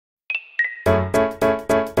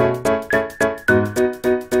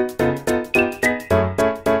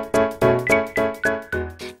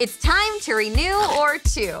renew or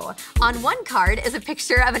chew. On one card is a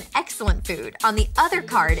picture of an excellent food. On the other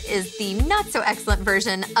card is the not-so-excellent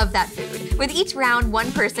version of that food. With each round,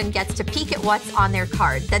 one person gets to peek at what's on their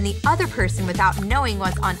card. Then the other person, without knowing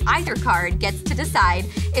what's on either card, gets to decide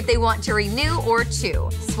if they want to renew or chew,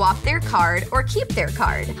 swap their card, or keep their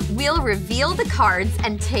card. We'll reveal the cards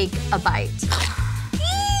and take a bite.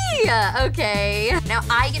 Okay. Now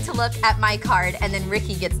I get to look at my card and then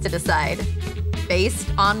Ricky gets to decide. Based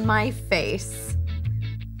on my face.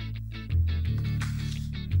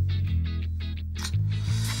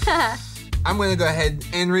 I'm gonna go ahead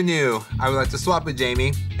and renew. I would like to swap with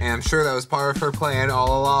Jamie, and I'm sure that was part of her plan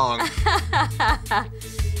all along.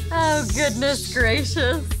 Oh, goodness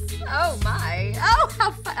gracious. Oh my.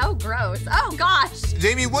 Oh, gross. Oh gosh.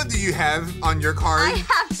 Jamie, what do you have on your card? I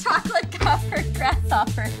have chocolate-covered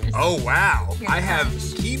grasshoppers. Oh, wow. I have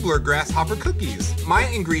Keebler grasshopper cookies. My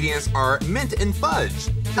ingredients are mint and fudge.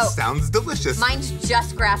 This sounds delicious. Mine's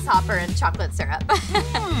just grasshopper and chocolate syrup.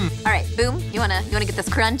 All right, Boom, you wanna get this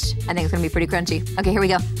crunch? I think it's gonna be pretty crunchy. Okay, here we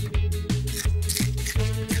go.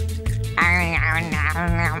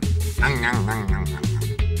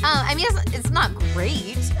 I mean, it's not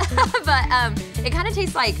great, but it kind of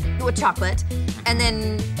tastes like with chocolate, and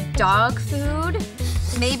then dog food,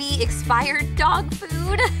 maybe expired dog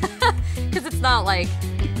food, because it's not like,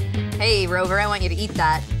 hey, Rover, I want you to eat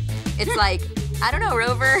that. It's like, I don't know,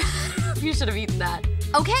 Rover, you should have eaten that.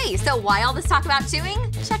 Okay, so why all this talk about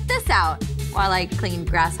chewing? Check this out while I clean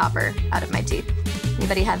grasshopper out of my teeth.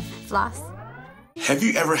 Anybody have floss? Have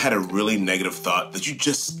you ever had a really negative thought that you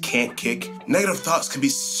just can't kick? Negative thoughts can be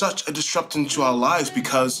such a disruption to our lives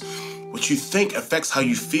because what you think affects how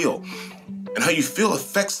you feel, and how you feel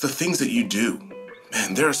affects the things that you do.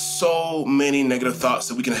 Man, there are so many negative thoughts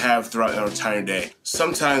that we can have throughout our entire day.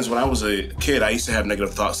 Sometimes when I was a kid, I used to have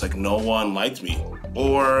negative thoughts like no one liked me,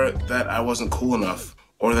 or that I wasn't cool enough,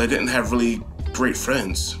 or that I didn't have really great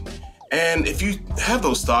friends. And if you have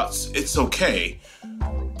those thoughts, it's okay.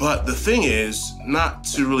 But the thing is not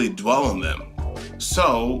to really dwell on them.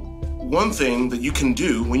 So one thing that you can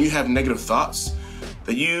do when you have negative thoughts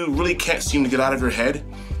that you really can't seem to get out of your head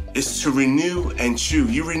is to renew and chew.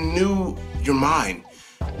 You renew your mind.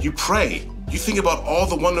 You pray. You think about all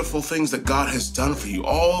the wonderful things that God has done for you,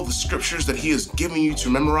 all the scriptures that He has given you to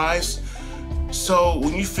memorize. So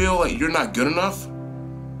when you feel like you're not good enough,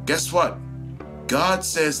 guess what? God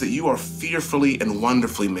says that you are fearfully and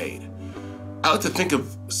wonderfully made. I like to think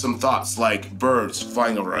of some thoughts like birds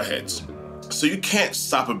flying over our heads. So you can't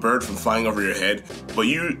stop a bird from flying over your head, but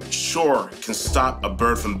you sure can stop a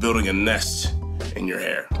bird from building a nest in your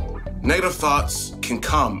hair. Negative thoughts can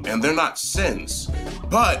come and they're not sins.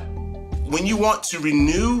 But when you want to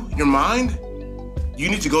renew your mind, you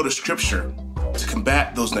need to go to Scripture to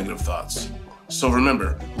combat those negative thoughts. So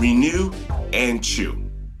remember, renew and chew.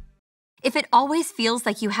 If it always feels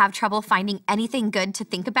like you have trouble finding anything good to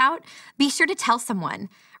think about, be sure to tell someone.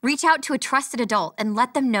 Reach out to a trusted adult and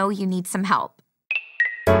let them know you need some help.